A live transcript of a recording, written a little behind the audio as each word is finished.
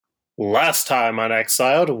Last time on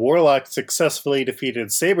Exiled, Warlock successfully defeated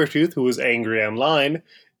Sabretooth, who was angry online.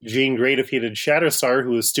 Jean Grey defeated Shatterstar,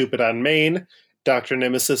 who was stupid on main. Dr.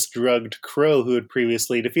 Nemesis drugged Crow, who had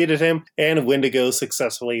previously defeated him. And Wendigo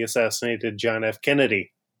successfully assassinated John F.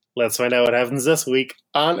 Kennedy. Let's find out what happens this week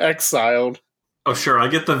on Exiled. Oh, sure, I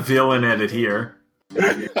get the villain edit here.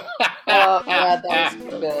 Oh, God, that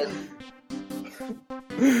was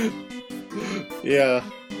good. Yeah.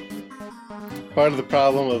 Part of the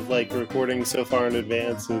problem of recording so far in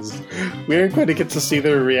advance is we aren't going to get to see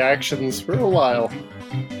their reactions for a while.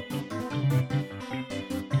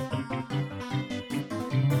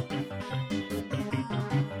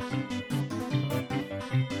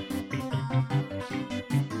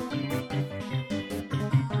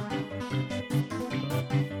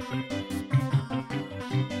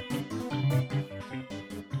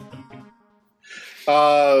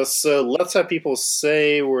 So let's have people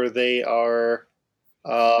say where they are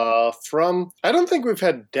from. I don't think we've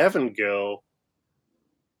had Devin go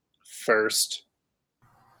first.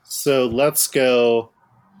 So let's go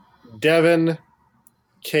Devin,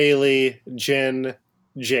 Kaylee, Jen,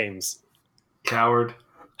 James. Coward.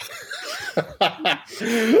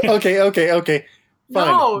 Okay. Fine.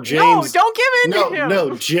 No, James, don't give in to him.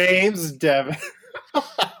 No, James, Devin.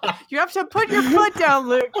 You have to put your foot down,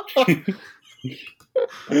 Luke.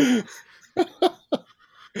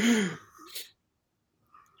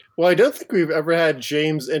 Well, I don't think we've ever had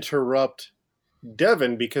James interrupt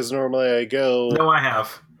Devin because normally I go. No, I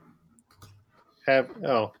have.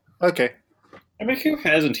 Oh, okay. I mean, who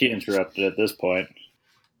hasn't he interrupted at this point?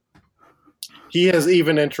 He has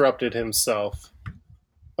even interrupted himself.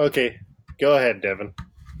 Okay, go ahead, Devin.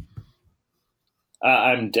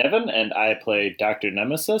 I'm Devin, and I play Dr.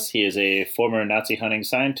 Nemesis. He is a former Nazi hunting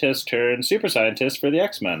scientist turned super scientist for the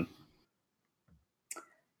X-Men.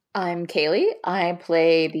 I'm Kaylee. I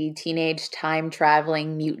play the teenage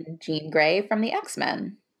time-traveling mutant Jean Grey from the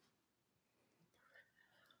X-Men.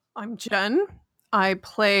 I'm Jen. I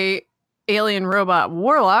play alien robot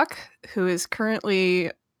Warlock, who is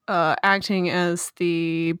currently acting as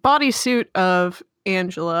the bodysuit of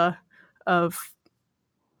Angela of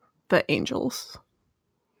the Angels.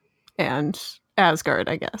 And Asgard,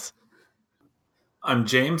 I guess. I'm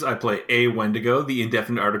James. I play a Wendigo. The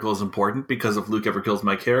indefinite article is important because if Luke ever kills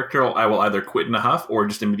my character, I will either quit in a huff or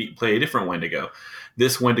just immediately play a different Wendigo.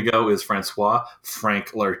 This Wendigo is Francois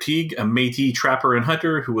Frank Lartigue, a Métis trapper and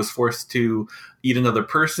hunter who was forced to eat another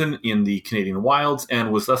person in the Canadian wilds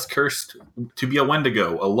and was thus cursed to be a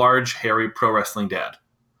Wendigo, a large, hairy pro wrestling dad.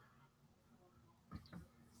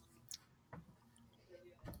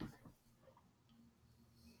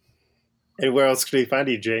 And where else could he find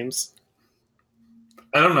you, James?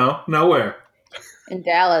 I don't know. Nowhere. In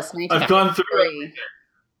Dallas, I've gone through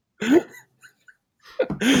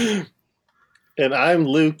it. And I'm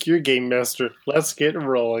Luke, your game master. Let's get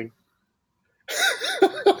rolling.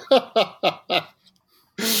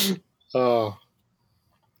 Oh.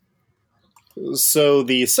 So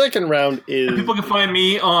the second round is... People can find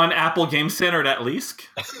me on Apple Game Center at least.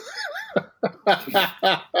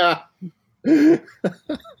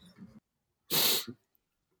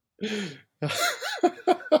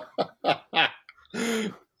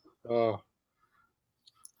 Oh.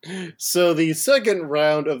 So the second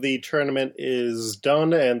round of the tournament is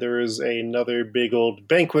done, and there is another big old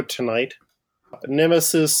banquet tonight.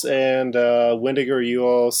 Nemesis and Wendigo, are you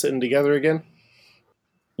all sitting together again?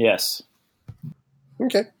 Yes.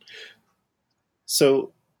 Okay.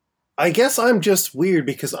 So I guess I'm just weird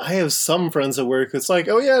because I have some friends at work that's like,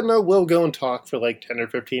 oh yeah, no, we'll go and talk for 10 or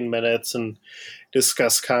 15 minutes and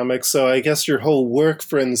discuss comics. So I guess your whole work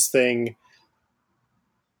friends thing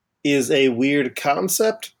is a weird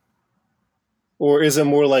concept? Or is it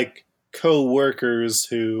more like co-workers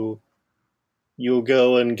who you'll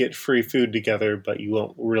go and get free food together, but you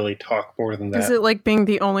won't really talk more than that? Is it like being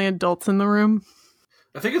the only adults in the room?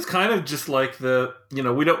 I think it's kind of just like we're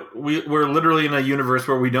literally in a universe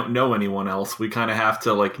where we don't know anyone else. We kind of have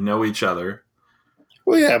to know each other.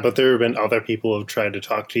 Well, yeah, but there have been other people who have tried to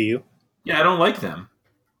talk to you. Yeah, I don't like them.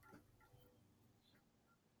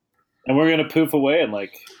 And we're going to poof away in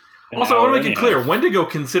Also, I want to make it clear, Wendigo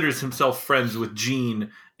considers himself friends with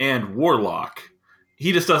Jean and Warlock.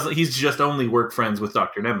 He just doesn't. He's just only work friends with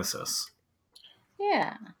Dr. Nemesis.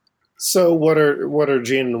 Yeah. So what are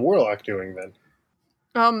Jean and Warlock doing then?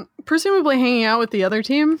 Presumably hanging out with the other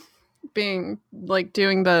team, being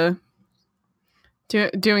doing the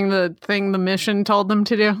thing the mission told them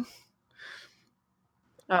to do.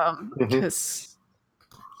 Because,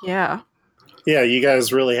 yeah. Yeah, you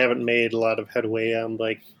guys really haven't made a lot of headway on,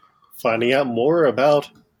 like, finding out more about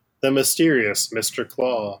the mysterious Mr.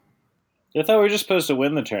 Claw. I thought we were just supposed to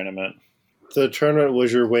win the tournament. The tournament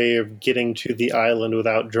was your way of getting to the island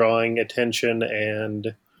without drawing attention,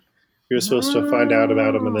 and you're supposed to find out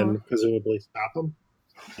about him and then presumably stop him.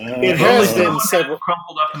 It has been several.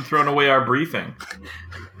 Crumpled up and thrown away our briefing.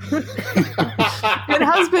 It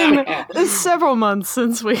has been several months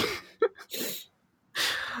since we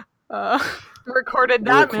recorded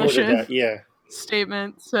that mission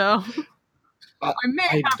statement, so I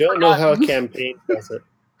don't know how a campaign does it.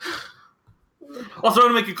 Also, I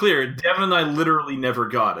want to make it clear, Devin and I literally never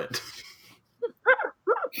got it.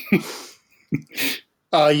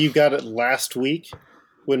 You got it last week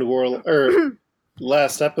when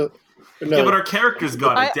last episode. No. Yeah, but our characters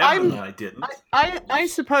got it. Devin and I didn't. I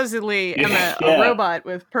supposedly am a robot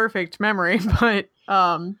with perfect memory, but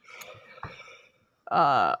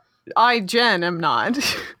I, Jen, am not.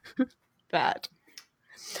 That.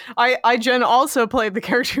 I, Jen, also played the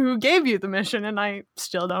character who gave you the mission, and I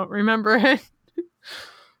still don't remember it.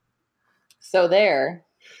 So there.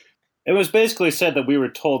 It was basically said that we were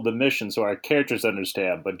told the mission so our characters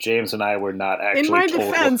understand, but James and I were not actually told. In my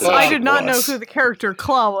defense, I did not know who the character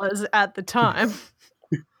Claw was at the time.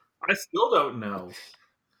 I still don't know.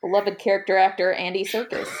 Beloved character actor Andy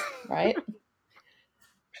Serkis, right?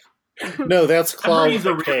 No, that's Claw. He's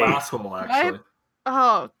a real asshole, actually.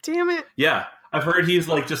 Oh, damn it. Yeah, I've heard he's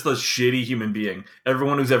like just a shitty human being.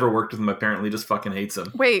 Everyone who's ever worked with him apparently just fucking hates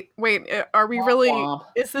him. Wait, are we really...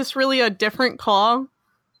 Is this really a different Claw?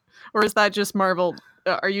 Or is that just Marvel?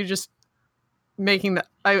 Are you just making that...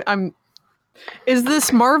 I'm... Is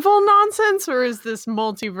this Marvel nonsense, or is this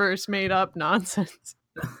multiverse made-up nonsense?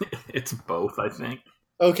 It's both, I think.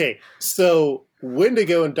 Okay, so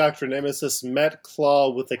Wendigo and Dr. Nemesis met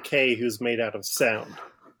Claw with a K who's made out of sound.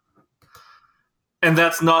 And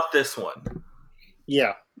that's not this one.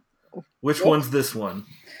 Yeah. Which one's this one?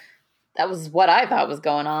 That was what I thought was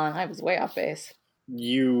going on. I was way off base.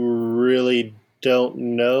 You really don't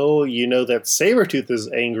know. You know that Sabretooth is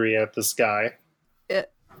angry at this guy.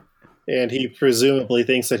 And he presumably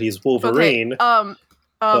thinks that he's Wolverine. Okay.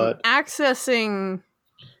 But... Accessing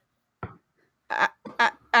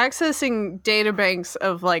databanks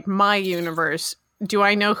of like my universe, do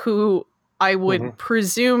I know who I would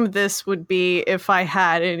presume this would be if I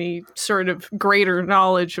had any sort of greater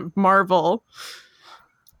knowledge of Marvel?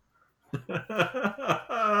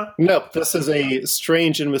 No, this is a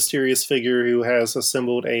strange and mysterious figure who has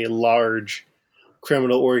assembled a large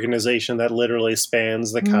criminal organization that literally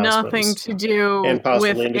spans the cosmos. Nothing to do and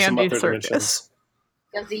possibly with into some Andy other dimensions.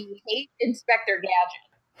 Does he hate Inspector Gadget?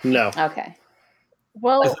 No. Okay.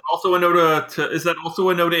 Well, is that also a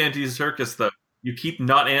note to Andy Serkis, though? You keep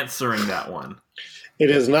not answering that one. It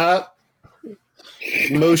is not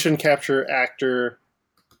motion capture actor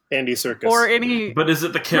Andy Serkis. Or any... But is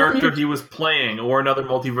it the character he was playing, or another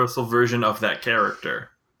multiversal version of that character?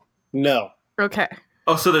 No. Okay.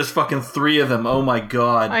 Oh, so there's fucking 3 of them. Oh my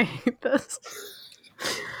god. I hate this.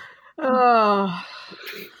 Well,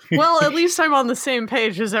 at least I'm on the same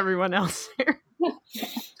page as everyone else here.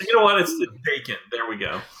 You know what? It's Bacon. There we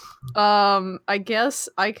go. I guess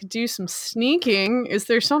I could do some sneaking. Is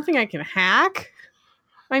there something I can hack?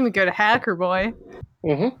 I'm a good hacker boy.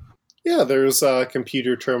 Mm-hmm. Yeah, there's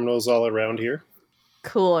computer terminals all around here.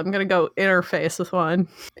 Cool, I'm gonna go interface with one.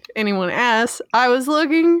 If anyone asks, I was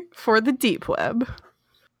looking for the deep web.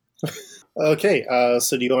 Okay,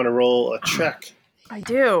 so do you want to roll a check? I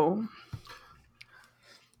do.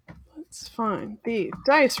 Let's find the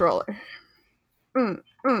dice roller.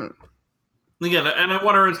 Again, and I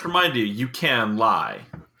want to remind you, you can lie.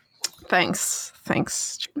 Thanks,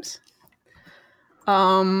 James.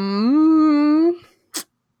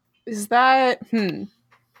 Is that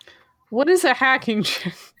what is a hacking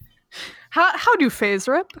check? How do phase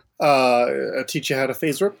rip? Teach you how to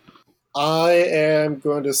phase rip. I am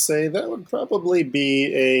going to say that would probably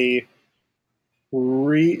be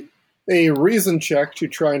a reason check to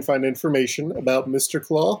try and find information about Mr.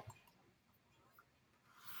 Claw.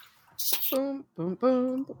 Boom, boom,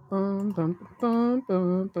 boom, boom, boom, boom,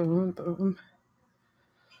 boom, boom, boom.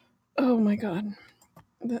 Oh my god.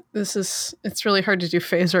 It's really hard to do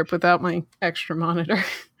phase rip without my extra monitor.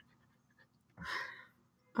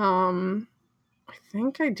 I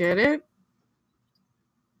think I did it.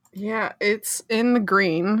 Yeah, it's in the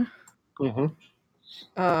green. Mm-hmm.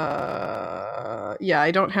 Yeah,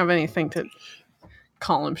 I don't have anything to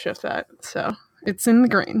column shift that, so it's in the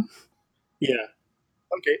green. Yeah.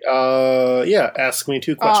 Okay. Yeah, ask me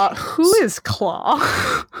 2 questions. Who is Claw?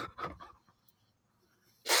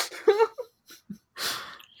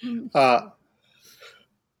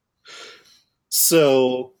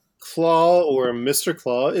 So Claw, or Mr.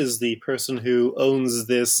 Claw, is the person who owns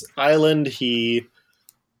this island. He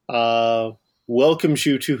welcomes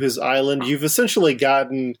you to his island. You've essentially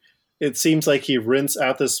gotten, it seems like he rents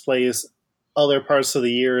out this place other parts of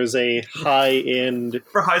the year as a high-end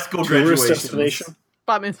for high school tourist graduation. destination.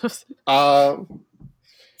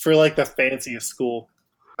 For like the fanciest school.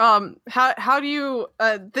 How do you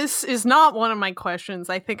this is not one of my questions.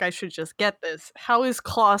 I think I should just get this. How is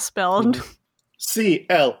Claw spelled?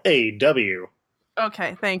 CLAW.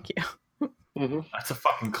 Okay, thank you. Mm-hmm. That's a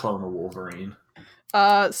fucking clone of Wolverine.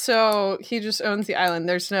 So he just owns the island.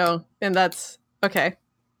 There's no, and that's okay.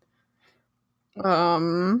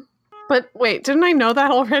 But wait, didn't I know that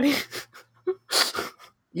already?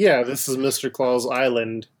 Yeah, this is Mr. Claw's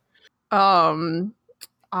island.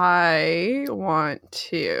 I would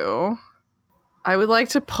like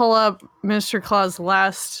to pull up Mr. Claw's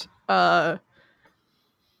last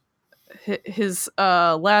his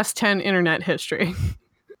last 10 internet history.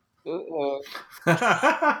 Good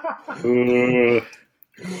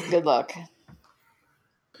luck.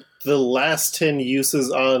 The last 10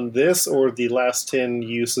 uses on this, or the last 10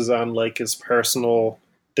 uses on like his personal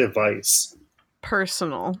device?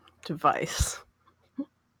 Personal device.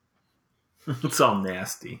 It's all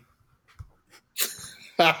nasty.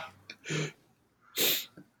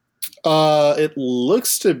 It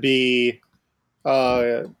looks to be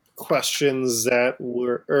questions that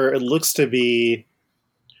were, or it looks to be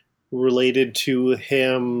related to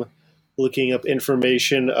him looking up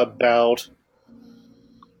information about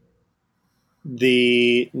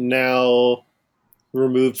the now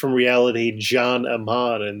removed from reality John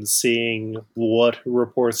Amon and seeing what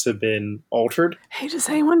reports have been altered. Hey, does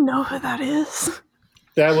anyone know who that is?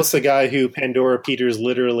 That was the guy who Pandora Peters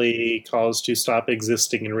literally caused to stop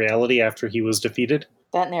existing in reality after he was defeated.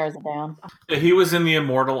 That narrows it down. He was in the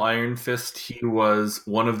Immortal Iron Fist. He was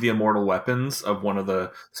one of the immortal weapons of one of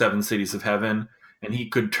the 7 cities of heaven, and he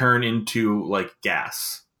could turn into, like,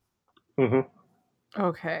 gas. Mm-hmm.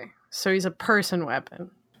 Okay, so he's a person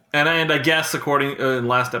weapon. And I guess, according in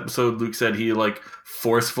last episode, Luke said he, like,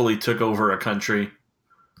 forcefully took over a country.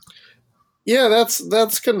 Yeah,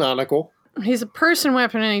 that's canonical. He's a person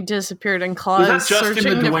weapon and he disappeared in Claw. Was that just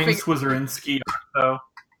in the Dwayne Swazerinski arc, though?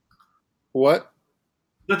 What?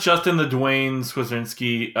 Was that just in the Dwayne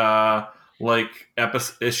Swazerinski,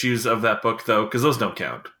 issues of that book, though? Because those don't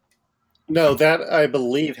count. No, that, I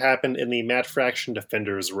believe, happened in the Matt Fraction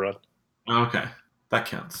Defenders run. Okay. That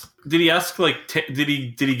counts. Did he ask, like, did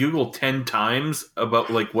he Google 10 times about,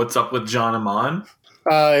 like, what's up with John Amon?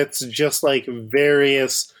 It's just, like,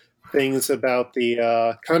 various things about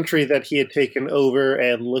the country that he had taken over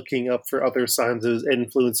and looking up for other signs of his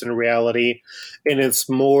influence in reality. And it's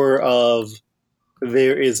more of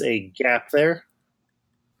there is a gap there.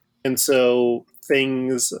 And so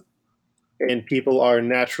things and people are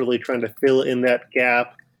naturally trying to fill in that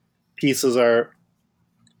gap. Pieces are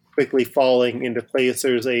quickly falling into place.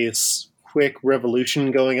 There's a quick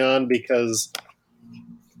revolution going on because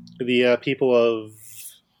the people of,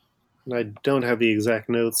 and I don't have the exact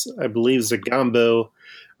notes, I believe Zagambo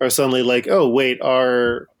are suddenly like, oh wait,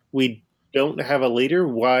 we don't have a leader?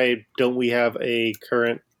 Why don't we have a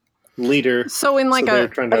current leader? So in like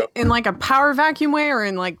in like a power vacuum way, or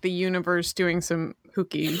in like the universe doing some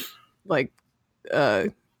hooky like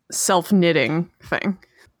self-knitting thing?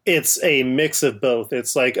 It's a mix of both.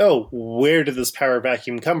 It's like, oh, where did this power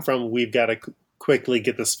vacuum come from? We've got to quickly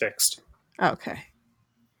get this fixed. Okay.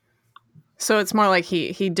 So it's more like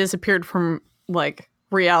he disappeared from like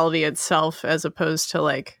reality itself as opposed to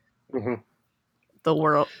like the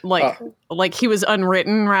world, like he was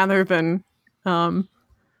unwritten rather than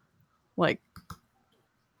like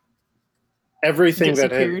everything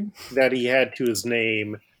that he had to his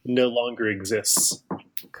name no longer exists.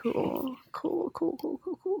 Cool.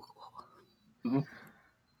 Mm-hmm.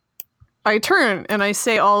 I turn and I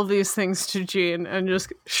say all of these things to Jean and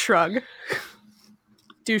just shrug.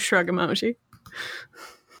 Do shrug emoji.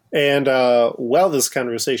 And while this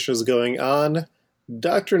conversation is going on,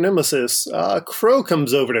 Dr. Nemesis, Crow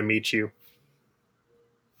comes over to meet you.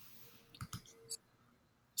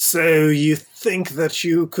 So you think that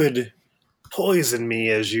you could poison me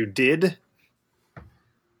as you did?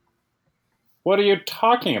 What are you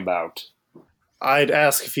talking about? I'd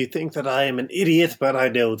ask if you think that I am an idiot, but I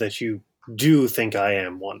know that you do think I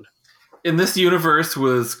am one. In this universe,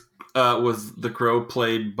 was the Crow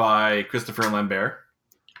played by Christopher Lambert?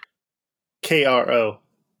 K-R-O.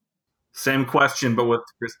 Same question, but with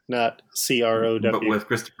not C-R-O-W. But with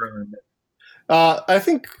Christopher Lambert. I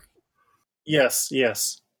think yes.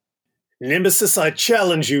 Nemesis, I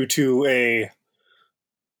challenge you to a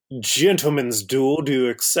gentleman's duel. Do you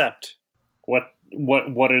accept?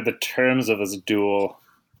 What are the terms of this duel?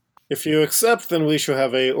 If you accept, then we shall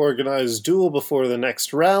have a organized duel before the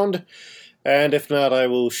next round, and if not, I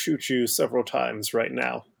will shoot you several times right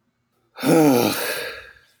now.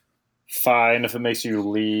 Fine, if it makes you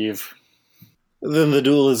leave. Then the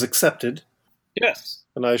duel is accepted. Yes.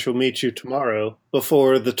 And I shall meet you tomorrow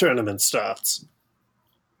before the tournament starts.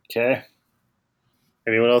 Okay.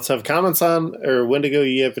 Anyone else have comments on, or Wendigo,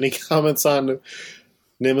 you have any comments on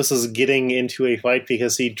Nemesis getting into a fight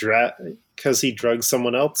because he drugged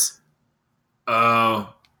someone else?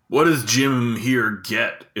 What does Jim here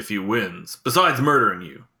get if he wins, besides murdering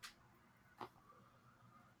you?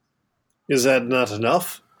 Is that not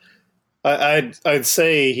enough? I'd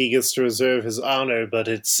say he gets to reserve his honor, but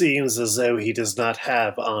it seems as though he does not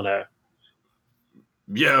have honor.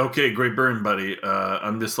 Yeah, okay, great burn, buddy.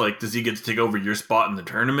 I'm just like, does he get to take over your spot in the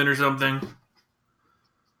tournament or something?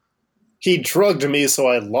 He drugged me, so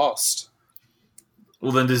I lost.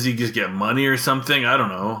 Well, then does he just get money or something? I don't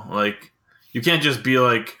know. Like, you can't just be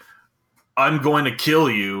like, I'm going to kill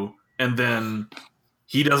you, and then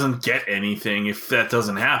he doesn't get anything if that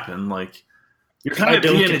doesn't happen. Like, you're kind of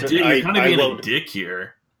being a dick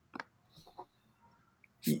here.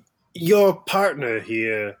 Your partner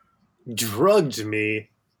here drugged me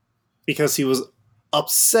because he was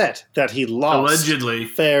upset that he lost. Allegedly.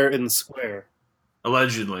 Fair and square.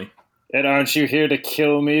 Allegedly. And aren't you here to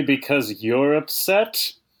kill me because you're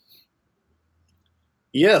upset?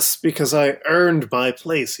 Yes, because I earned my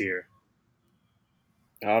place here.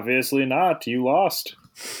 Obviously not. You lost.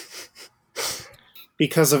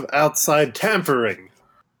 Because of outside tampering.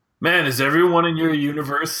 Man, is everyone in your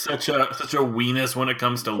universe such a weenus when it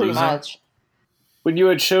comes to Pretty losing? much. When you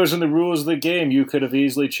had chosen the rules of the game, you could have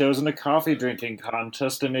easily chosen a coffee drinking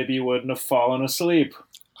contest and maybe you wouldn't have fallen asleep.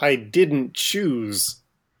 I didn't choose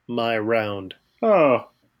my round. Oh,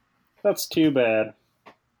 that's too bad.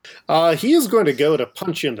 He is going to go to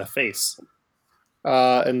punch you in the face.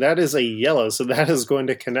 And that is a yellow, so that is going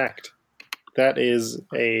to connect. That is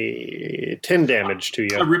a 10 damage to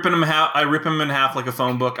you. I rip him in half like a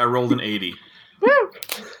phone book. I rolled an 80.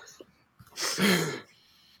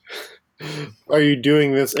 Are you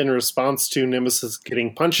doing this in response to Nemesis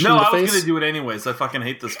getting punched in the face? No, I was going to do it anyways. I fucking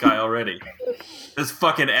hate this guy already. His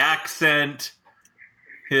fucking accent,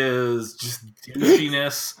 his just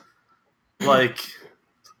douchiness. Like,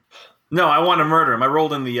 no, I want to murder him. I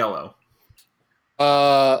rolled in the yellow.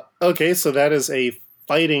 Okay, so that is a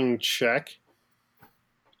fighting check.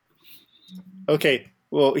 Okay,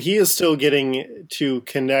 well, he is still getting to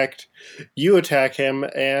connect. You attack him,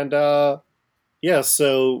 and, yeah,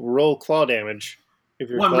 so roll claw damage. If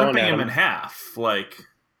you're I'm clawing ripping at him in half. Like,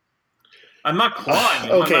 I'm not clawing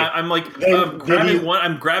him. Okay. I'm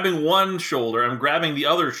grabbing one shoulder, I'm grabbing the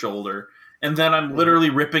other shoulder, and then I'm literally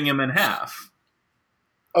ripping him in half.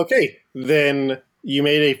 Okay, then you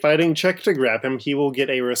made a fighting check to grab him. He will get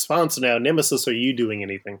a response now. Nemesis, are you doing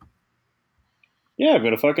anything? Yeah, I'm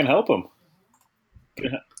gonna fucking help him.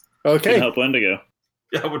 Okay. Gonna help Wendigo.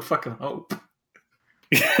 Yeah, I would fucking hope.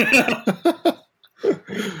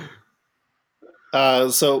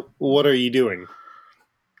 So what are you doing?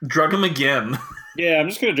 Drug him again. Yeah, I'm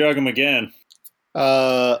just gonna drug him again.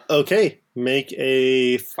 Okay. Make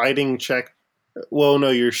a fighting check. Well,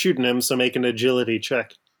 no, you're shooting him, so make an agility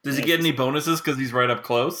check. Does he get any bonuses because he's right up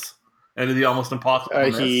close? And is he almost impossible to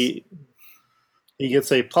miss? He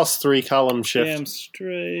gets a +3 column shift. Damn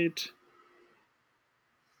straight.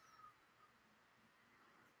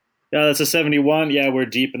 Yeah, that's a 71. Yeah, we're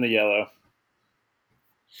deep in the yellow.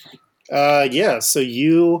 Yeah, so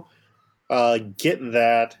you get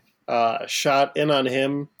that shot in on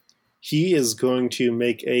him. He is going to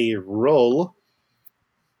make a roll.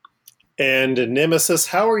 And Nemesis,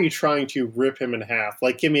 how are you trying to rip him in half?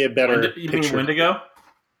 Like, give me a better You picture. mean Wendigo?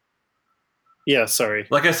 Yeah, sorry.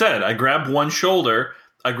 Like I said, I grab one shoulder,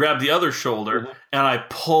 I grab the other shoulder, and I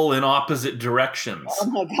pull in opposite directions. Oh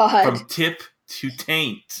my god. From tip to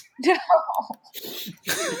taint. No.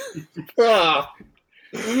 Ah.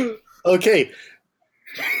 Okay.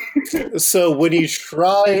 So when you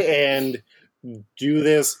try and do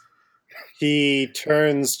this, he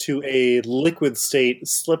turns to a liquid state,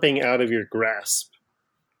 slipping out of your grasp.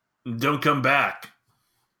 Don't come back.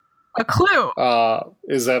 A clue.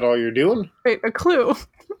 Is that all you're doing? Wait, a clue.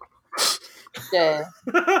 Yeah.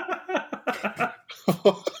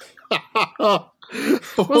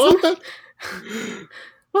 What?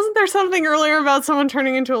 Wasn't there something earlier about someone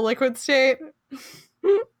turning into a liquid state?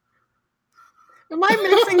 Am I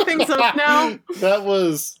mixing things up now? That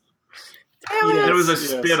was... Damn it. There was a Yes.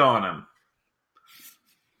 spit on him.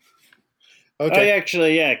 Okay.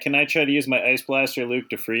 Actually, yeah. Can I try to use my Ice Blaster, Luke,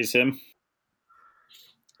 to freeze him?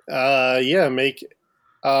 Yeah, make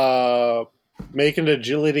an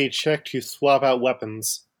agility check to swap out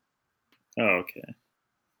weapons. Oh, okay.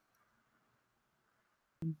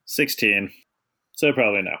 16. So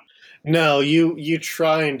probably no. No, you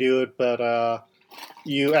try and do it, but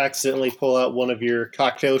you accidentally pull out one of your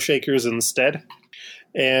cocktail shakers instead.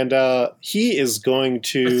 And he is going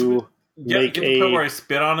to make get the part where I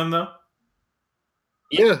spit on him, though?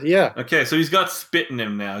 Yeah. Okay, so he's got spit in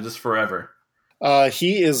him now, just forever.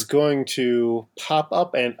 He is going to pop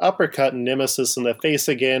up and uppercut Nemesis in the face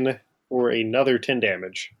again for another 10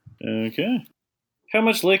 damage. Okay. How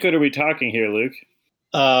much liquid are we talking here, Luke?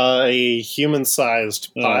 A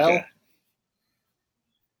human-sized pile. Okay.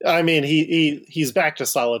 I mean, he's back to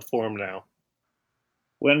solid form now.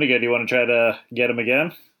 Wendigo, do you want to try to get him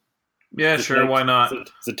again? Yeah, sure, why not?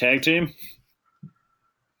 It's a tag team?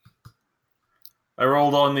 I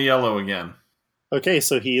rolled on the yellow again. Okay,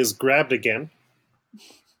 so he is grabbed again.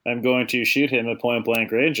 I'm going to shoot him at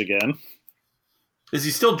point-blank range again. Is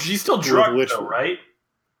he still... He's still drugged, though, right?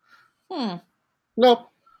 Nope.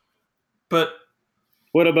 But...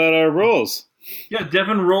 What about our rolls? Yeah,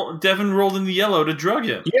 Devin rolled in the yellow to drug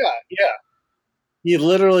him. Yeah. He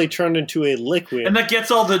literally turned into a liquid. And that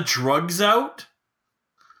gets all the drugs out?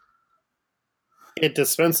 It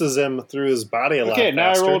dispenses him through his body a lot faster. Okay,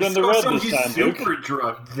 now I rolled in the red So this he's time, Luke. super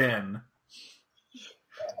drugged, then.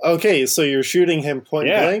 Okay, so you're shooting him point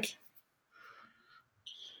blank?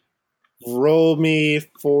 Roll me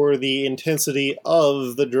for the intensity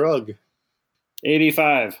of the drug.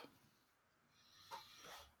 85.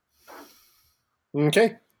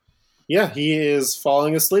 Okay. Yeah, he is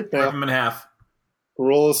falling asleep now. Rip him in half.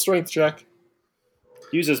 Roll a strength check.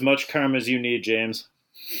 Use as much karma as you need, James.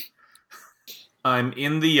 I'm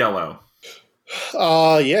in the yellow.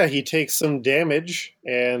 Yeah, he takes some damage,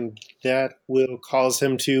 and that will cause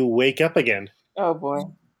him to wake up again. Oh, boy.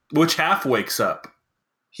 Which half wakes up?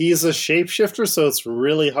 He's a shapeshifter, so it's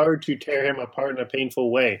really hard to tear him apart in a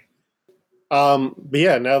painful way. But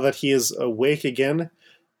yeah, now that he is awake again,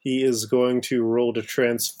 he is going to roll to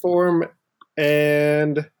transform,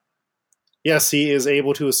 and yes, he is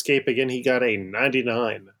able to escape again. He got a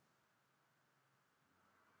 99.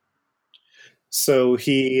 So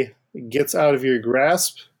he gets out of your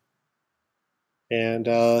grasp, and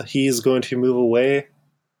he's going to move away,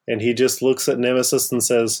 and he just looks at Nemesis and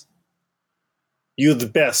says, "You the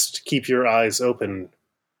best keep your eyes open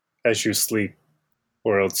as you sleep,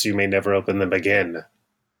 or else you may never open them again."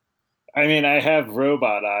 I mean, I have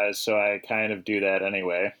robot eyes, so I kind of do that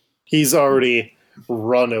anyway. He's already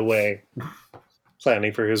run away,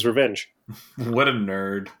 planning for his revenge. What a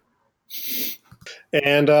nerd.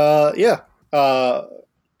 And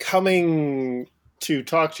coming to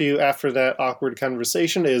talk to you after that awkward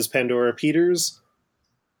conversation is Pandora Peters.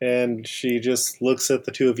 And she just looks at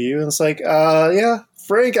the two of you and is like, yeah,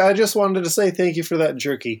 Frank, I just wanted to say thank you for that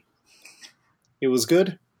jerky. It was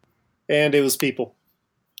good, and it was people.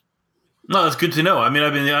 No, that's good to know. I mean,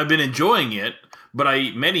 I've been enjoying it, but I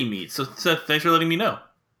eat many meats, so thanks for letting me know.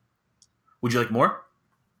 Would you like more?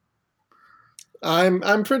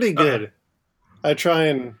 I'm pretty good. I try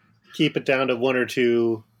and keep it down to 1 or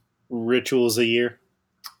 2 rituals a year.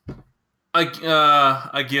 I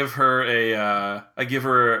give her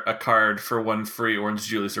a card for 1 free Orange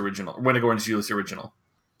Julius original. Wendigo Orange Julius original.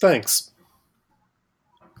 Thanks.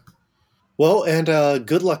 Well, and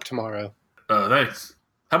good luck tomorrow. Thanks.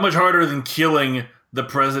 How much harder than killing the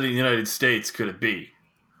President of the United States could it be?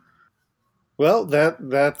 Well,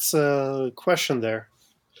 that's a question there.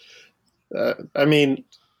 I mean,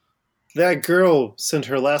 that girl sent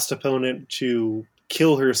her last opponent to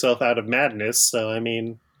kill herself out of madness, so I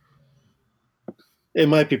mean, it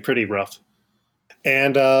might be pretty rough.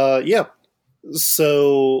 And, yeah.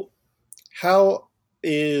 So, how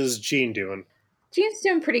is Jean doing? Jean's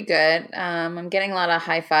doing pretty good. I'm getting a lot of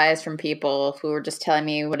high fives from people who were just telling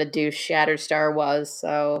me what a douche Shatterstar was,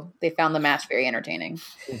 so they found the match very entertaining.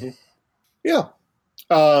 Mm-hmm.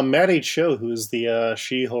 Yeah. Maddie Cho, who is the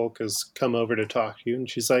She-Hulk, has come over to talk to you, and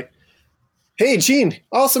she's like, "Hey, Jean,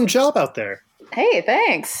 awesome job out there. Hey,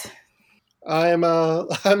 thanks. I'm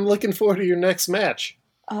looking forward to your next match.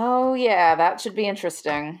 Oh, yeah, that should be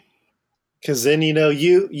interesting. Because then,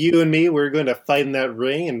 you and me, we're going to fight in that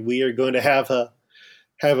ring, and we are going to have a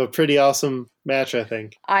pretty awesome match, I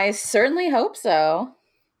think." I certainly hope so.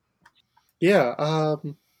 Yeah.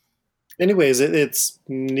 Anyways, it's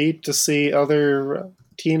neat to see other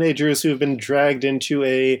teenagers who have been dragged into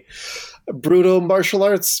a brutal martial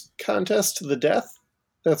arts contest to the death.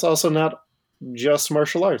 That's also not just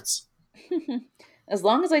martial arts. As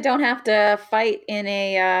long as I don't have to fight in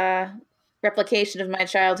a replication of my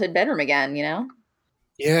childhood bedroom again, you know?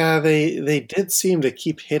 Yeah, they did seem to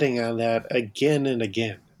keep hitting on that again and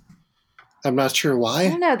again. I'm not sure I why.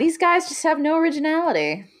 don't know. These guys just have no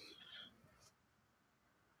originality.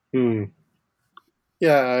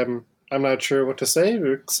 Yeah, I'm not sure what to say,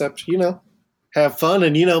 except, have fun,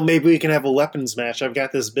 and, maybe we can have a weapons match. I've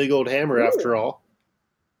got this big old hammer, after all.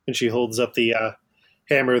 And she holds up the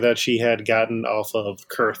hammer that she had gotten off of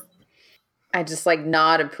Kurth. I just,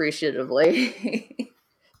 nod appreciatively,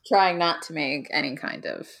 trying not to make any kind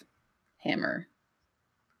of hammer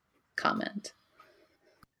comment.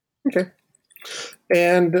 Okay.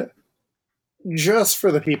 And just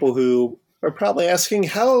for the people who are probably asking,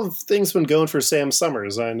 how have things been going for Sam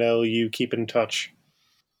Summers? I know you keep in touch.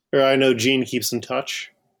 Or I know Jean keeps in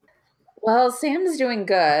touch. Well, Sam's doing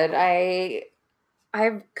good. I've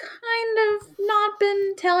kind of not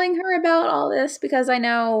been telling her about all this because I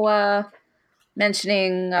know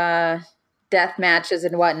mentioning death matches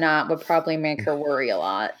and whatnot would probably make her worry a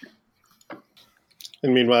lot.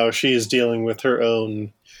 And meanwhile, she's dealing with her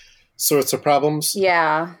own sorts of problems.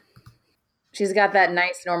 Yeah. She's got that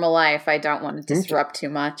nice normal life I don't want to disrupt too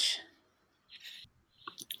much.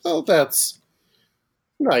 Oh, that's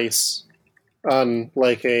nice. On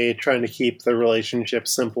trying to keep the relationship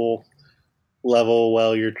simple level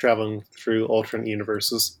while you're traveling through alternate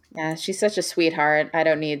universes. Yeah, she's such a sweetheart. I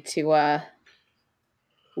don't need to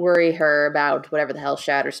worry her about whatever the hell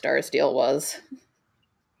Shatterstar's deal was.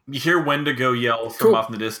 You hear Wendigo yell from off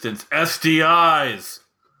in the distance, SDIs!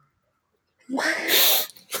 What?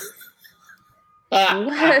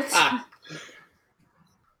 What?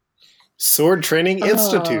 Sword Training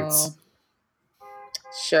Institutes.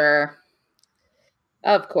 Sure.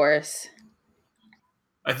 Of course.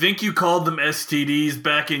 I think you called them STDs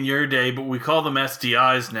back in your day, but we call them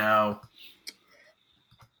SDIs now.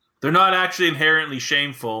 They're not actually inherently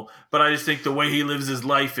shameful, but I just think the way he lives his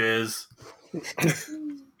life is.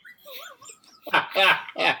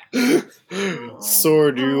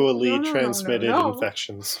 Sword-dually transmitted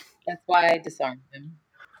infections. That's why I disarmed him.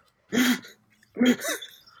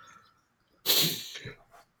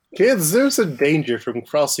 Kids, there's a danger from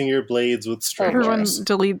crossing your blades with strangers. Everyone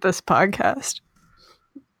delete this podcast.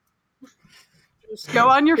 Just go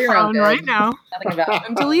on your phone right now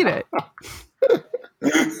and delete it.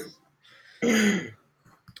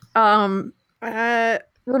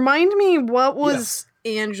 Remind me, what was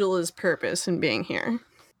Angela's purpose in being here?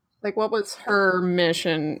 What was her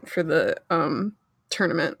mission for the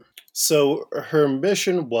tournament? So her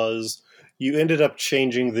mission was, you ended up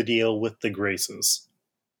changing the deal with the Graces.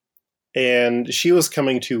 And she was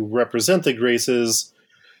coming to represent the Graces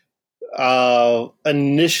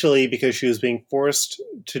initially because she was being forced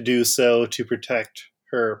to do so to protect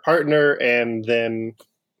her partner, and then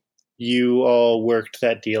you all worked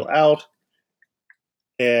that deal out.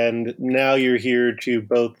 And now you're here to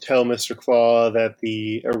both tell Mr. Claw that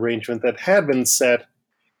the arrangement that had been set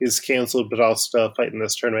is canceled, but also to fight in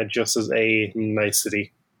this tournament just as a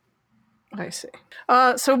nicety. I see.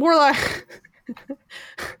 So Warlock...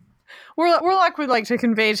 Warlock would like to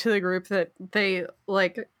convey to the group that they,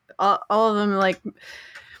 all of them,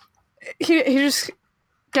 he just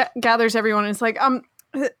gathers everyone and is like,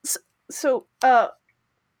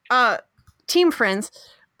 team friends,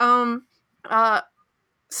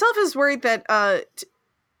 Self is worried that,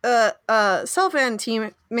 Self and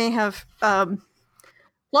team may have,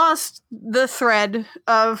 lost the thread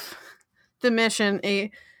of the mission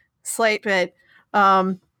a slight bit,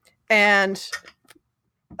 and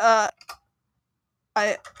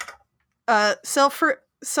Self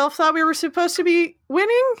thought we were supposed to be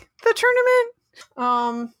winning the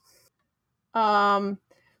tournament.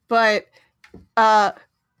 But I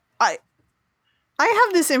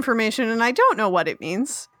have this information and I don't know what it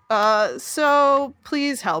means. So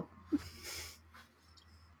please help.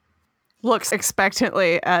 Looks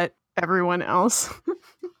expectantly at everyone else.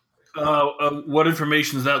 What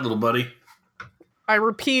information is that, little buddy? I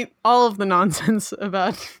repeat all of the nonsense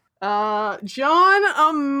about John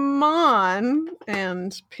Amon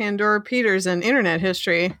and Pandora Peters in internet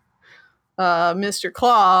history. Mr.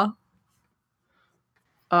 Claw.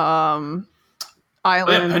 Island.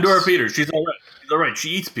 Yeah, Pandora Peters. She's all right. She's all right. She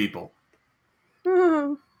eats people.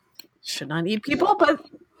 Should not eat people, but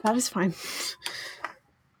that is fine.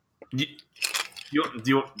 Do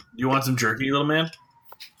you want some jerky, little man?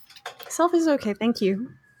 Self is okay, thank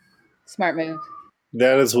you. Smart move.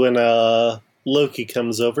 That is when Loki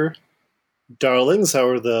comes over. Darlings, how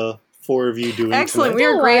are the four of you doing Excellent, tonight? we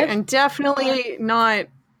are great and definitely not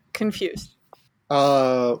confused.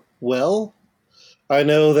 Well, I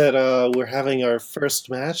know that we're having our first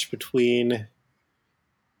match between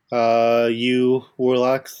you,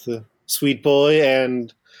 Warlock, the sweet boy,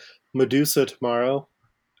 and Medusa tomorrow.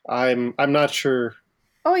 I'm not sure.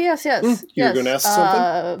 Oh, yes. You were going to ask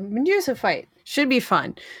something? Medusa fight. Should be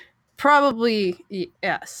fun. Probably,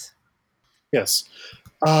 yes. Yes.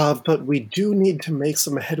 But we do need to make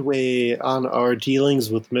some headway on our dealings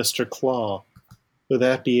with Mr. Claw. Would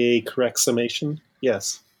that be a correct summation?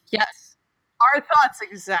 Yes. Yes. Our thoughts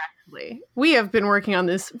exactly. We have been working on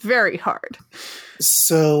this very hard.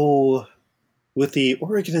 So, with the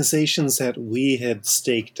organizations that we had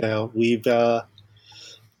staked out, we've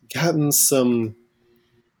gotten some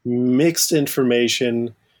mixed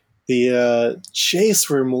information. The Chase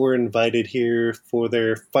were more invited here for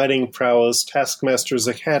their fighting prowess. Taskmaster's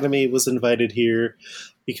Academy was invited here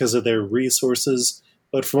because of their resources.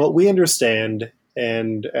 But from what we understand,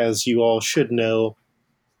 and as you all should know,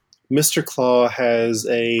 Mr. Claw has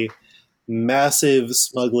a massive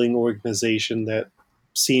smuggling organization that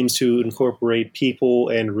seems to incorporate people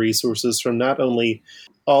and resources from not only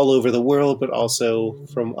all over the world, but also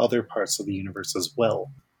from other parts of the universe as well.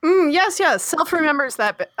 Yes. Self remembers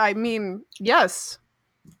that, but I mean, yes.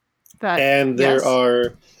 And there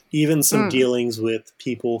are even some dealings with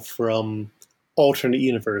people from alternate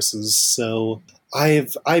universes. So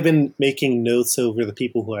I've been making notes over the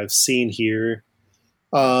people who I've seen here.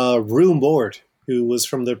 Rue Mort, who was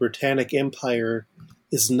from the Britannic Empire,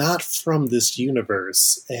 is not from this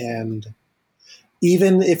universe. And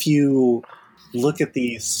even if you look at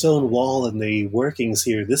the stone wall and the workings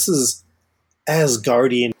here, this is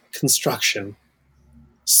Asgardian construction.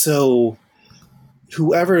 So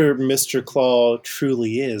whoever Mr. Claw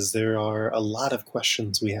truly is, there are a lot of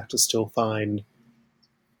questions we have to still find.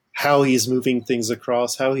 How he's moving things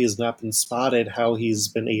across, how he has not been spotted, how he's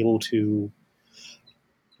been able to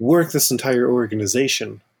work this entire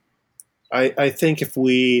organization. I think if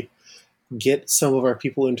we get some of our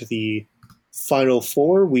people into the Final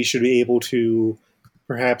Four, we should be able to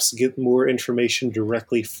perhaps get more information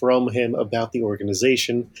directly from him about the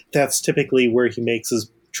organization. That's typically where he makes his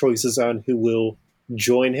choices on who will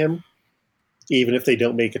join him, even if they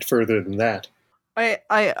don't make it further than that.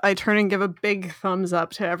 I turn and give a big thumbs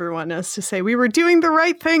up to everyone as to say we were doing the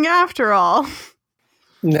right thing after all.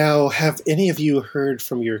 Now, have any of you heard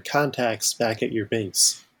from your contacts back at your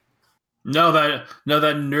base? No, that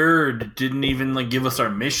nerd didn't even give us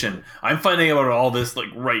our mission. I'm finding out all this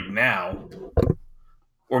right now.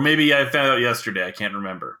 Or maybe I found out yesterday. I can't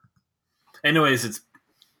remember. Anyways, it's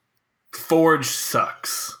Forge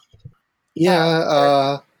sucks.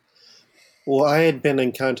 Yeah, well, I had been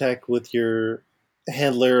in contact with your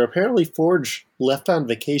handler. Apparently Forge left on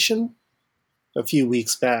vacation a few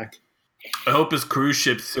weeks back. I hope his cruise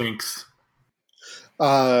ship sinks.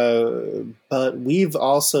 But we've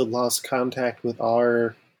also lost contact with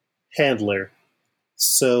our handler.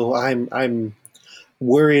 So I'm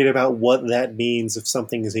worried about what that means if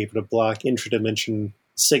something is able to block intradimension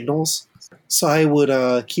signals. So I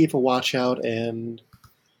would keep a watch out and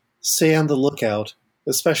stay on the lookout,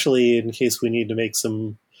 especially in case we need to make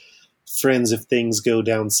some friends if things go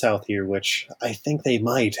down south here, which I think they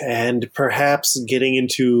might, and perhaps getting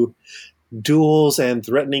into duels and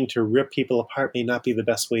threatening to rip people apart may not be the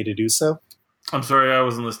best way to do so. I'm sorry, I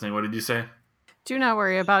wasn't listening. What did you say? Do not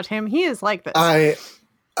worry about him. He is like this.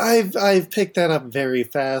 I've picked that up very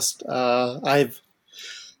fast.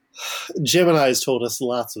 Gemini's told us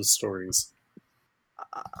lots of stories.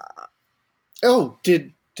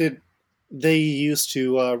 Did they used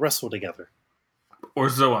to wrestle together? Or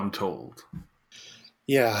so I'm told.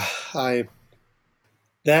 Yeah,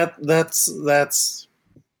 that's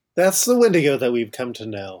the Wendigo that we've come to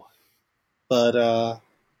know. But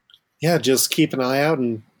yeah, just keep an eye out,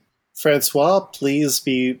 and Francois, please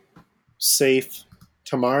be safe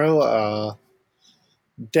tomorrow.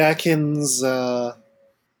 Dakin's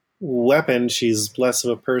weapon, she's less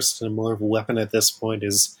of a person and more of a weapon at this point,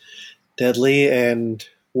 is deadly. And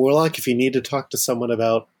Warlock, if you need to talk to someone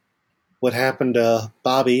about what happened to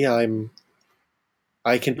Bobby, I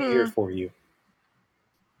can be here for you.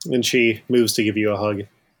 And she moves to give you a hug.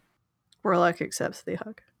 Warlock accepts the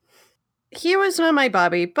hug. He was not my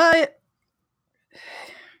Bobby, but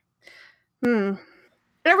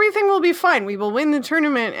everything will be fine. We will win the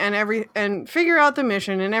tournament and figure out the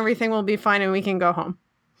mission, and everything will be fine, and we can go home.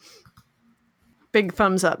 Big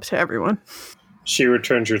thumbs up to everyone. She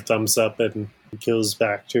returns your thumbs up and goes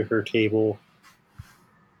back to her table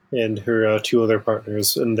and her two other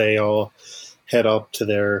partners, and they all head up to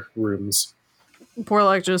their rooms.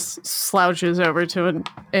 Warlock just slouches over to an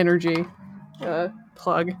energy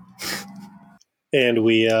plug. And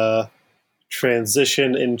we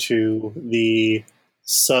transition into the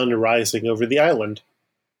sun rising over the island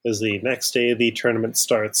as the next day of the tournament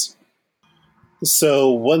starts.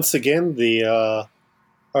 So once again, the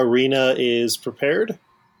arena is prepared.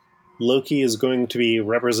 Loki is going to be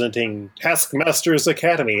representing Taskmaster's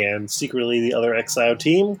Academy and secretly the other Exile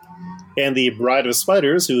team. And the Bride of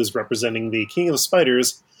Spiders, who is representing the King of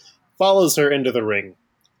Spiders, follows her into the ring.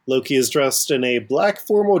 Loki is dressed in a black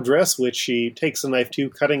formal dress, which she takes a knife to,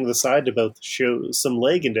 cutting the side to both show some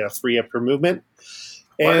leg and to free up her movement.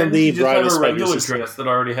 Why And didn't the you just Bride have of a Spiders regular is, dress that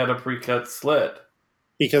already had a pre-cut slit?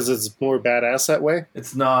 because it's more badass that way.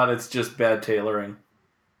 It's not. It's just bad tailoring.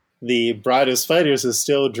 The Bride of Spiders is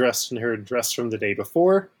still dressed in her dress from the day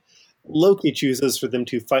before. Loki chooses for them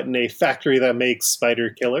to fight in a factory that makes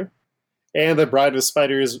Spider Killer. And the Bride of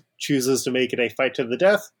Spiders chooses to make it a fight to the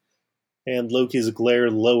death. And Loki's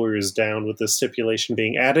glare lowers down with the stipulation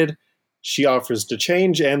being added. She offers to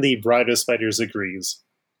change, and the Bride of Spiders agrees.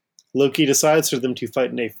 Loki decides for them to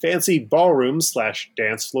fight in a fancy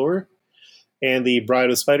ballroom/dance floor. And the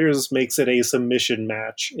Bride of Spiders makes it a submission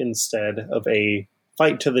match instead of a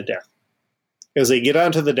fight to the death. As they get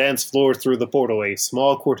onto the dance floor through the portal, a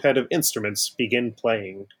small quartet of instruments begin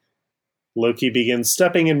playing. Loki begins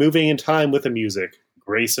stepping and moving in time with the music,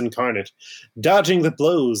 grace incarnate, dodging the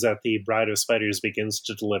blows that the Bride of Spiders begins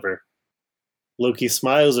to deliver. Loki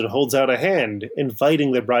smiles and holds out a hand,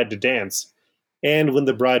 inviting the bride to dance. And when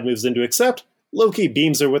the bride moves in to accept, Loki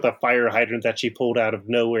beams her with a fire hydrant that she pulled out of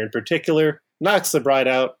nowhere in particular, knocks the bride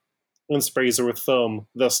out, and sprays her with foam,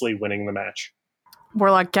 thusly winning the match.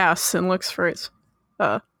 Warlock gasps and looks for his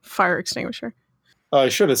fire extinguisher. I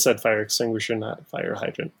should have said fire extinguisher, not fire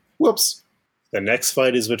hydrant. Whoops. The next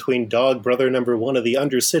fight is between Dog Brother number 1 of the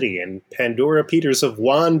Undercity and Pandora Peters of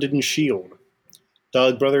Wand and Shield.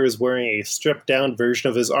 Dog Brother is wearing a stripped-down version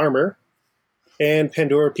of his armor, and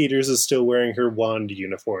Pandora Peters is still wearing her wand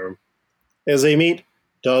uniform. As they meet,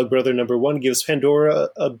 Dog Brother number 1 gives Pandora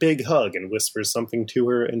a big hug and whispers something to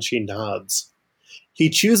her, and she nods. He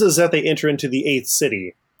chooses that they enter into the 8th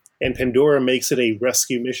city, and Pandora makes it a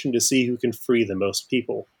rescue mission to see who can free the most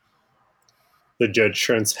people. The judge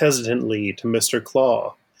turns hesitantly to Mr.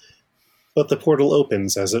 Claw, but the portal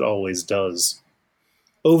opens as it always does.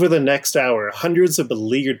 Over the next hour, hundreds of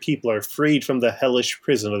beleaguered people are freed from the hellish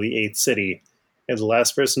prison of the 8th city, and the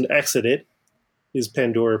last person to exit it is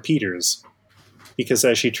Pandora Peters, because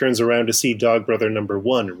as she turns around to see Dog Brother number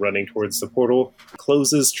 1 running towards the portal,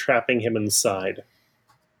 closes, trapping him inside.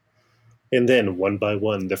 And then, one by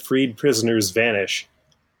one, the freed prisoners vanish,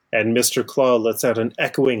 and Mr. Claw lets out an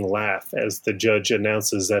echoing laugh as the judge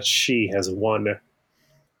announces that she has won.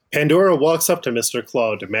 Pandora walks up to Mr.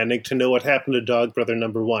 Claw, demanding to know what happened to Dog Brother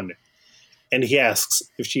number 1, and he asks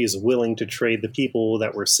if she is willing to trade the people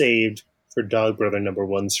that were saved for Dog Brother number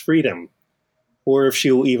 1's freedom, or if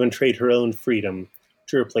she will even trade her own freedom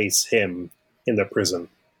to replace him in the prison.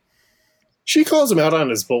 She calls him out on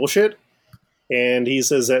his bullshit, and he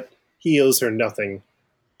says that he owes her nothing.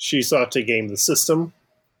 She sought to game the system,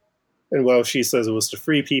 and while she says it was to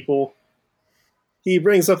free people, he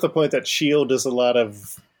brings up the point that S.H.I.E.L.D. does a lot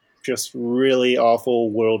of just really awful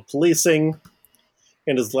world policing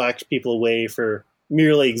and has locked people away for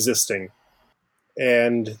merely existing.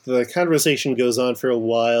 And the conversation goes on for a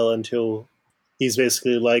while until he's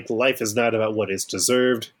basically like, life is not about what is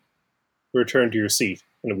deserved. Return to your seat,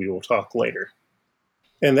 and we will talk later.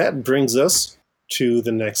 And that brings us to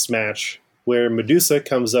the next match, where Medusa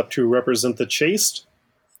comes up to represent the Chaste,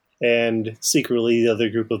 and secretly the other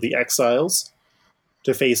group of the Exiles,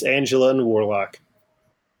 to face Angela and Warlock.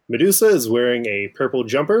 Medusa is wearing a purple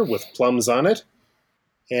jumper with plums on it,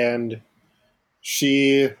 and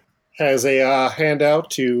she has a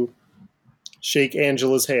handout to shake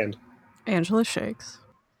Angela's hand. Angela shakes.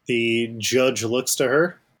 The judge looks to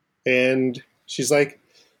her, and she's like,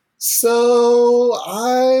 "So,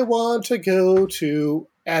 I want to go to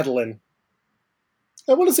Adeline.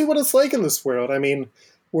 I want to see what it's like in this world. I mean,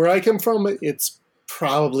 where I come from, it's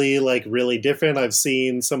probably like really different. I've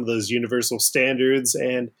seen some of those universal standards,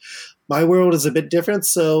 and my world is a bit different.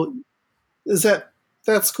 So,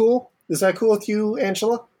 that's cool? Is that cool with you,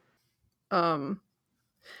 Angela?"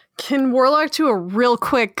 Can Warlock do a real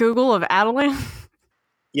quick Google of Adeline?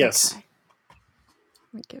 Yes. Okay.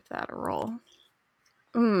 Let me give that a roll.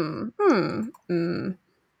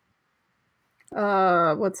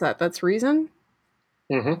 What's that? That's reason?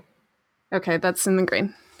 Mm-hmm. Okay, that's in the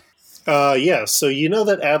green. Yeah, so you know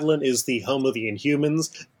that Adeline is the home of the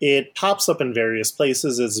Inhumans. It pops up in various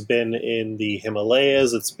places. It's been in the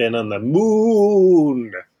Himalayas. It's been on the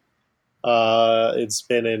moon. It's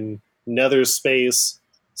been in nether space.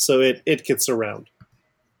 So it gets around.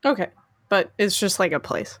 Okay. but it's just like a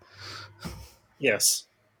place. Yes.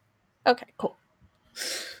 Okay, cool.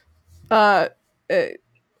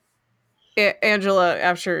 Angela,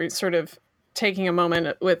 after sort of taking a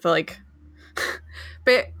moment with like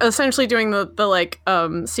essentially doing the like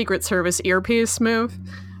Secret Service earpiece move,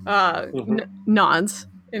 nods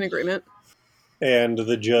in agreement. And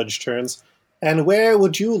the judge turns. And where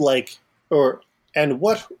would you like, and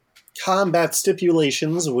what combat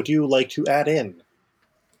stipulations would you like to add in?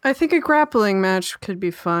 I think a grappling match could be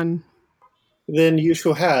fun. Then you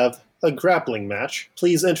shall have a grappling match.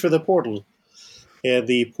 Please enter the portal. And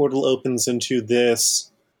the portal opens into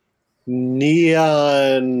this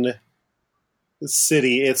neon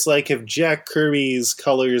city. It's like if Jack Kirby's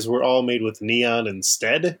colors were all made with neon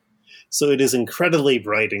instead. So it is incredibly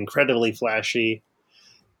bright, incredibly flashy,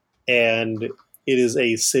 and it is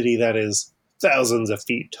a city that is thousands of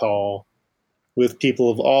feet tall, with people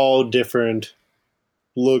of all different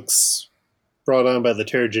looks brought on by the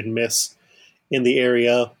Terrigen Mist in the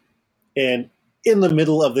area. And in the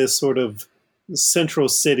middle of this sort of central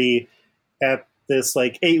city, at this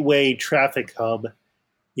like 8-way traffic hub,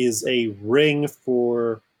 is a ring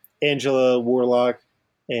for Angela, Warlock,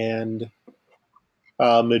 and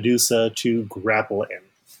Medusa to grapple in.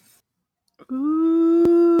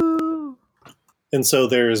 Ooh. And so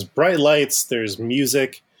there's bright lights, there's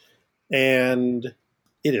music, and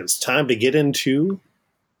it is time to get into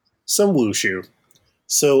some wushu.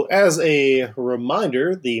 So as a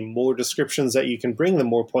reminder, the more descriptions that you can bring, the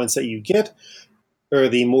more points that you get, or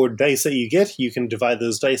the more dice that you get. You can divide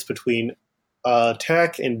those dice between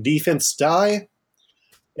attack and defense die,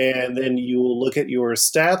 and then you will look at your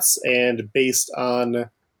stats, and based on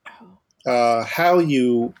how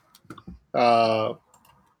you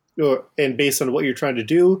and based on what you're trying to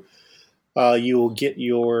do, you will get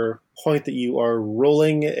your point that you are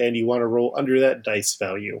rolling, and you want to roll under that dice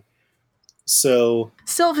value. So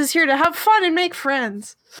Sylph is here to have fun and make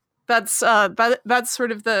friends. That's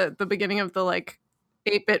sort of the beginning of the like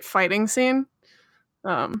 8-bit fighting scene,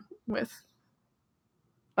 with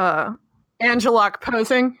Angelok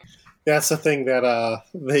posing. that's the thing that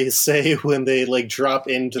they say when they like drop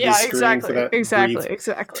into the screen for that brief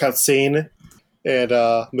cutscene,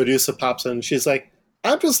 and Medusa pops in. She's like,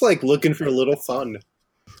 "I'm just like looking for a little fun."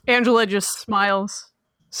 Angela just smiles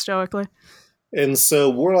stoically. And so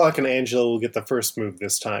Warlock and Angela will get the first move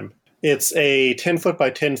this time. It's a 10-foot by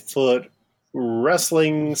 10-foot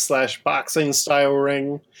wrestling/boxing style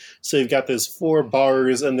ring. So you've got those 4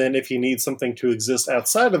 bars, and then if you need something to exist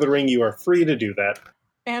outside of the ring, you are free to do that.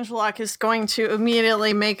 Angelok is going to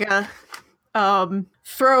immediately make a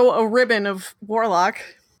throw a ribbon of Warlock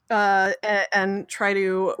and try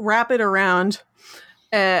to wrap it around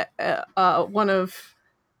one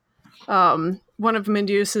of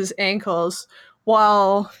Medusa's ankles,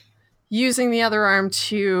 while using the other arm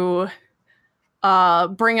to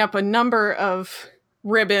bring up a number of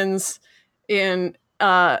ribbons in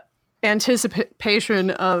anticipation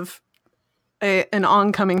of an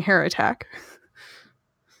oncoming hair attack.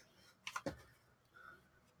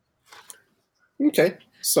 Okay,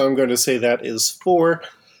 so I'm going to say that is 4.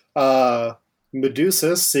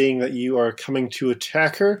 Medusa, seeing that you are coming to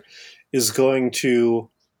attack her, is going to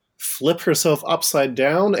flip herself upside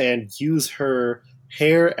down and use her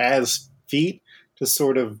hair as feet to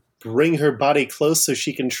sort of bring her body close so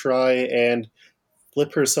she can try and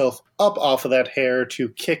flip herself up off of that hair to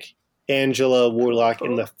kick Angela Warlock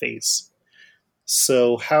in the face.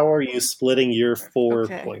 So how are you splitting your 4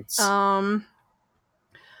 points?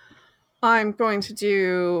 I'm going to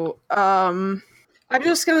do... I'm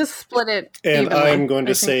just going to split it and evenly. I'm going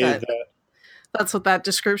to say that... That's what that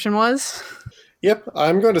description was? Yep,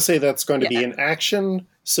 I'm going to say that's going to be an action,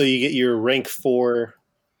 so you get your rank 4.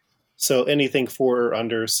 So anything 4 or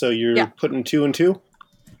under, so you're putting 2 and 2.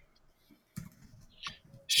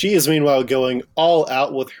 She is meanwhile going all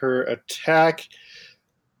out with her attack,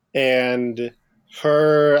 and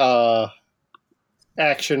her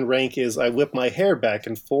action rank is I whip my hair back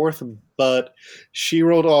and forth, but she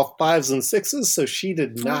rolled all 5s and 6s, so she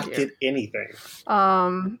did not get anything.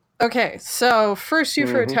 Okay, so first 2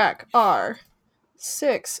 for attack are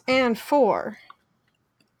 6 and 4.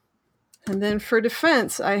 And then for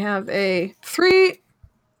defense, I have a 3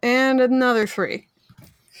 and another 3.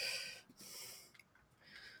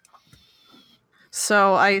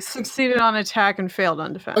 So I succeeded on attack and failed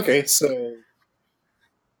on defense. Okay, so...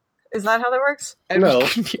 Is that how that works? No,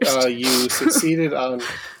 you succeeded on...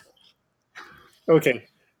 Okay,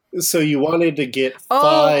 so you wanted to get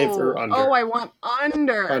 5 or under. Oh, I want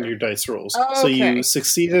under. On your dice rolls. Okay. So you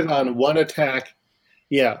succeeded on 1 attack.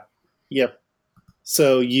 Yeah, yep.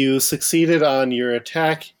 So you succeeded on your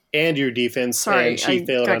attack and your defense, Sorry, and she I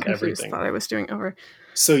failed got on confused. everything. Thought I was doing over.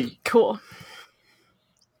 So, Cool.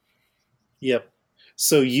 yep.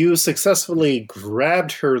 So you successfully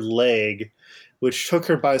grabbed her leg, which took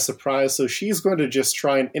her by surprise. So she's going to just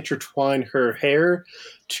try and intertwine her hair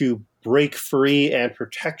to break free and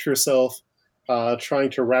protect herself, trying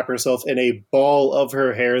to wrap herself in a ball of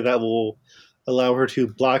her hair that will allow her to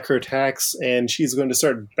block her attacks. And she's going to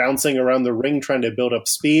start bouncing around the ring, trying to build up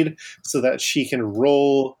speed so that she can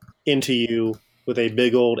roll into you with a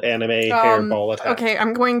big old anime hairball attack. Okay,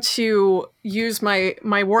 I'm going to use my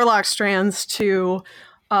warlock strands to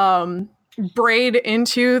braid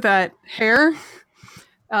into that hair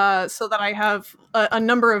so that I have a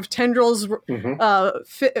number of tendrils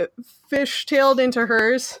fish-tailed into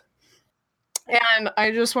hers. And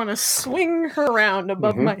I just want to swing her around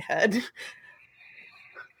above my head.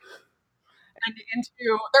 And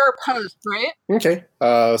into... They're opposed, right? Okay,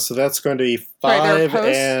 so that's going to be 5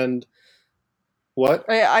 and... What?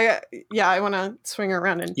 I want to swing her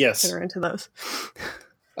around and yes. hit her into those.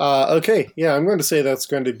 Okay, yeah, I'm going to say that's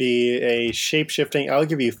going to be a shape-shifting. I'll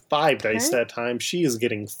give you 5 dice that time. She is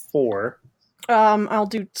getting 4. I'll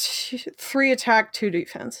do 3 attack, 2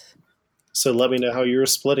 defense. So let me know how you're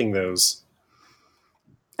splitting those.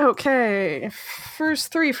 Okay,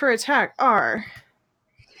 first 3 for attack are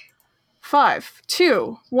 5,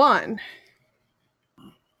 2, 1.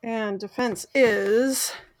 And defense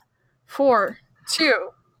is 4, 2.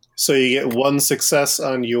 So you get 1 success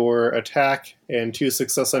on your attack and 2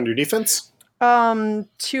 success on your defense? 2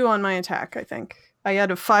 on my attack, I think. I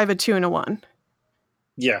had a 5, a 2, and a 1.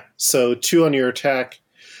 Yeah, so 2 on your attack.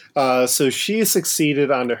 So she succeeded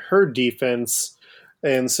on her defense,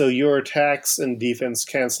 and so your attacks and defense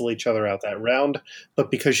cancel each other out that round.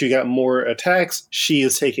 But because you got more attacks, she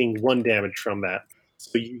is taking 1 damage from that.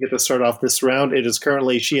 So you get to start off this round. It is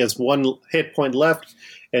currently, she has 1 hit point left,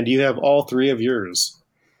 and you have all 3 of yours.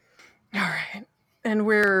 All right. And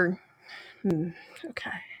we're...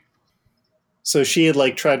 okay. So she had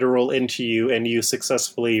tried to roll into you, and you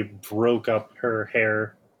successfully broke up her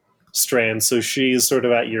hair strand. So she's sort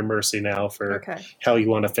of at your mercy now for how you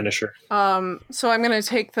want to finish her. So I'm going to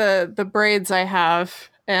take the braids I have,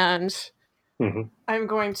 and I'm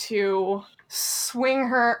going to swing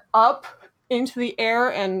her up into the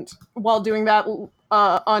air, and while doing that,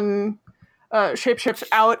 shapeshift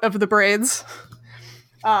out of the braids,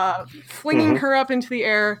 flinging her up into the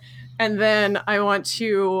air, and then I want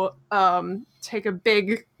to take a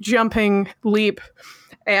big jumping leap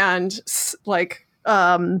and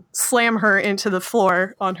slam her into the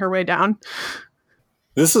floor on her way down.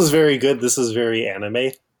 This is very good. This is very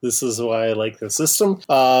anime. This is why I like the system.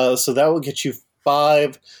 So that will get you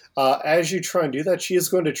 5. As you try and do that, she is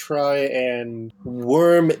going to try and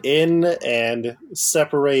worm in and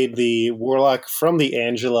separate the warlock from the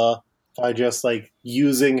Angela by just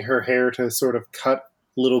using her hair to sort of cut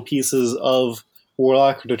little pieces of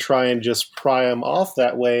warlock to try and just pry them off.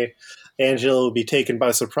 That way Angela will be taken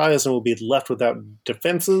by surprise and will be left without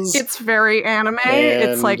defenses. It's very anime.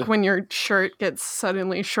 It's like when your shirt gets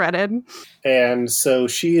suddenly shredded. And so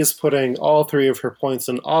she is putting all 3 of her points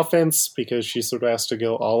in offense because she sort of has to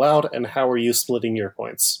go all out. And how are you splitting your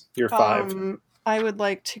points? Your 5. I would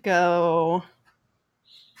like to go...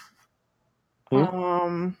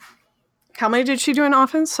 how many did she do in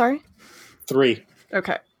offense? Sorry? 3.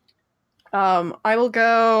 Okay. I will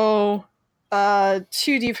go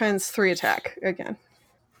 2 defense, 3 attack again.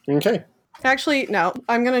 Okay. Actually, no.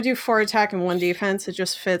 I'm going to do 4 attack and 1 defense. It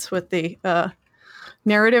just fits with the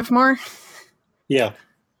narrative more. Yeah.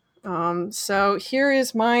 So here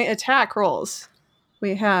is my attack rolls.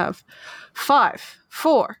 We have 5,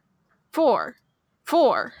 4, 4,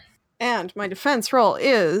 4. And my defense roll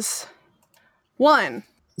is 1.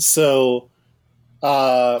 So,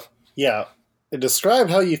 yeah. Describe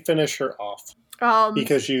how you finish her off.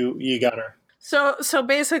 Because you got her. So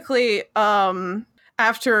basically,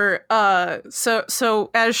 after so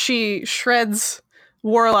as she shreds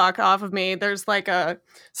Warlock off of me, there's a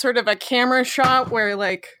sort of a camera shot where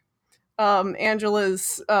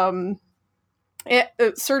Angela's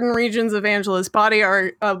certain regions of Angela's body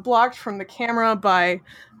are blocked from the camera by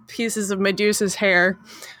pieces of Medusa's hair,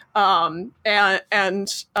 and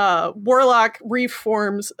Warlock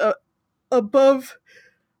reforms above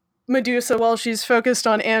Medusa while she's focused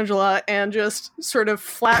on Angela and just sort of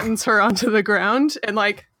flattens her onto the ground and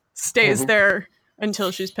stays there until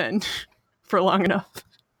she's pinned for long enough.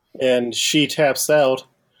 And she taps out,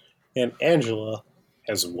 and Angela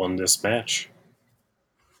has won this match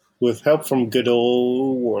with help from good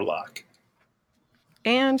old Warlock.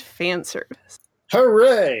 And fan service.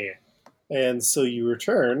 Hooray! And so you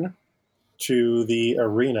return to the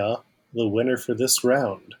arena, the winner for this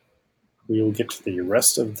round. We will get to the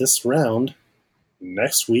rest of this round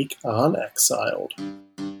next week on Exiled.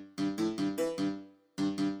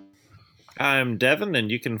 I'm Devin, and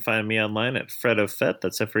you can find me online at FreddoFett,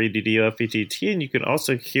 that's FreddoFett, and you can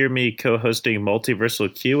also hear me co-hosting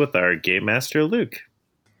Multiversal Q with our Game Master, Luke.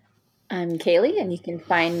 I'm Kaylee, and you can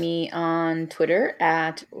find me on Twitter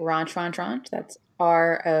at RonchRonchRonch, that's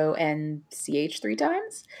RONCH 3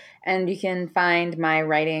 times, and you can find my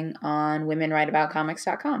writing on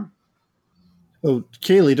womenwriteaboutcomics.com. Oh,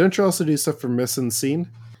 Kaylee, don't you also do stuff for Missing Scene?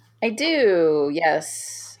 I do,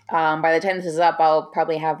 yes. By the time this is up, I'll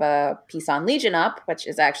probably have a piece on Legion up, which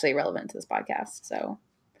is actually relevant to this podcast. So,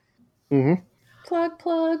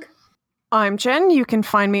 Plug. I'm Jen. You can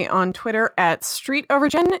find me on Twitter at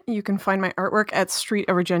StreetOverGen. You can find my artwork at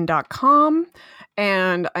StreetOverGen.com.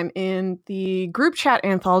 And I'm in the group chat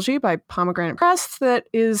anthology by Pomegranate Press that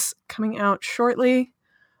is coming out shortly.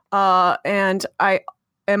 And I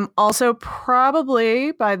am also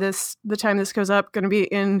probably, by the time this goes up, going to be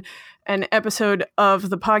in an episode of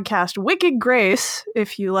the podcast Wicked Grace,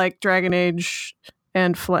 if you like Dragon Age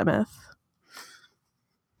and Flemeth.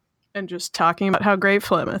 And just talking about how great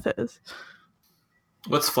Flemeth is.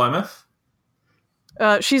 What's Flemeth?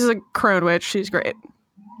 She's a crone witch. She's great.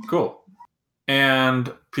 Cool.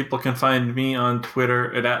 And people can find me on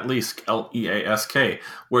Twitter at least LEASK,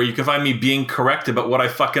 where you can find me being correct about what I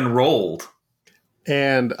fucking rolled.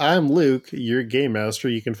 And I'm Luke, your Game Master.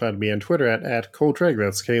 You can find me on Twitter at Coltreg,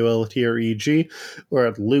 that's KOLTREG, or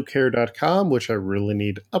at lukehair.com, which I really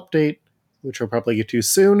need to update, which I'll probably get to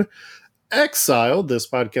soon. Exiled, this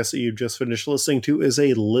podcast that you just finished listening to, is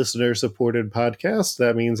a listener-supported podcast.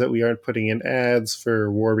 That means that we aren't putting in ads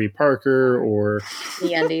for Warby Parker or...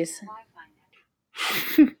 The undies.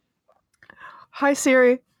 Hi,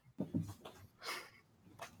 Siri.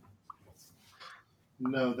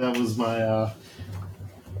 No, that was my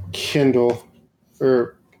Kindle.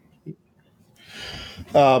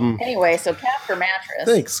 Anyway, so Casper mattress.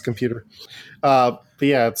 Thanks, computer. But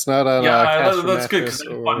yeah, it's not on. That's good because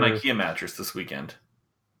I bought an IKEA mattress this weekend.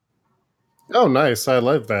 Oh, nice! I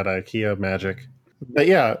love that IKEA magic. But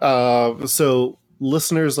yeah, so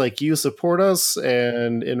listeners like you support us,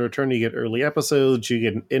 and in return, you get early episodes. You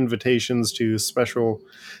get invitations to special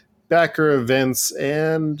backer events,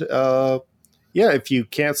 and if you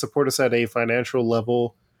can't support us at a financial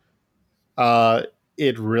level,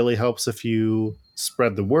 it really helps if you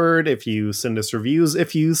spread the word, if you send us reviews,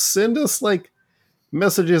 if you send us like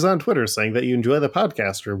messages on Twitter saying that you enjoy the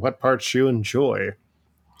podcast or what parts you enjoy.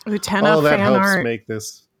 Utena that fan helps art. make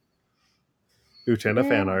this Utena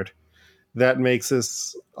fan art. That makes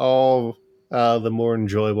this all the more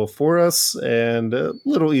enjoyable for us and a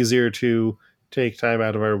little easier to take time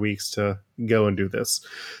out of our weeks to go and do this.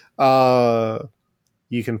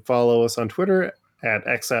 You can follow us on Twitter at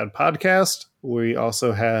Exad Podcast. We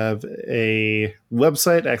also have a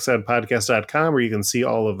website, exadpodcast.com, where you can see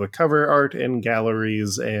all of the cover art and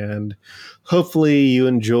galleries, and hopefully you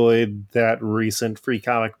enjoyed that recent Free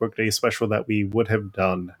Comic Book Day special that we would have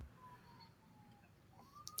done.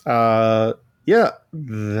 That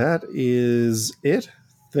is it.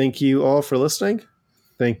 Thank you all for listening.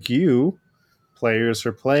 Thank you, players,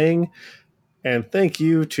 for playing, and thank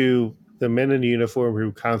you to the men in uniform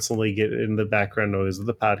who constantly get in the background noise of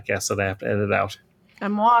the podcast that I have to edit out.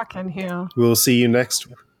 I'm walking here. We'll see you next.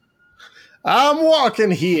 I'm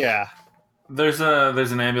walking here. There's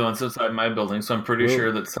an ambulance outside my building, so I'm pretty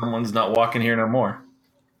sure that someone's not walking here no more.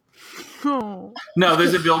 Oh. No,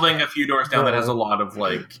 there's a building a few doors down that has a lot of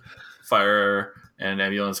like fire and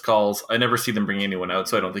ambulance calls. I never see them bring anyone out,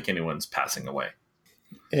 so I don't think anyone's passing away.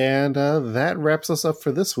 And that wraps us up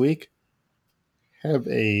for this week. Have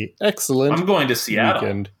a excellent I'm going to Seattle.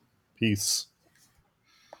 Weekend. Peace.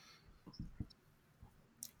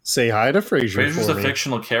 Say hi to Fraser. Fraser's a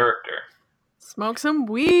fictional character. Smoke some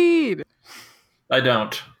weed. I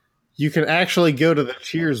don't. You can actually go to the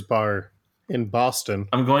Cheers bar in Boston.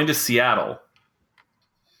 I'm going to Seattle.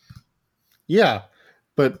 Yeah,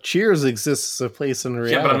 but Cheers exists as a place in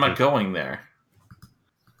reality. Yeah, but I'm not going there.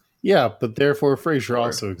 Yeah, but therefore Fraser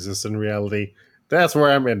also exists in reality. That's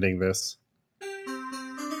where I'm ending this.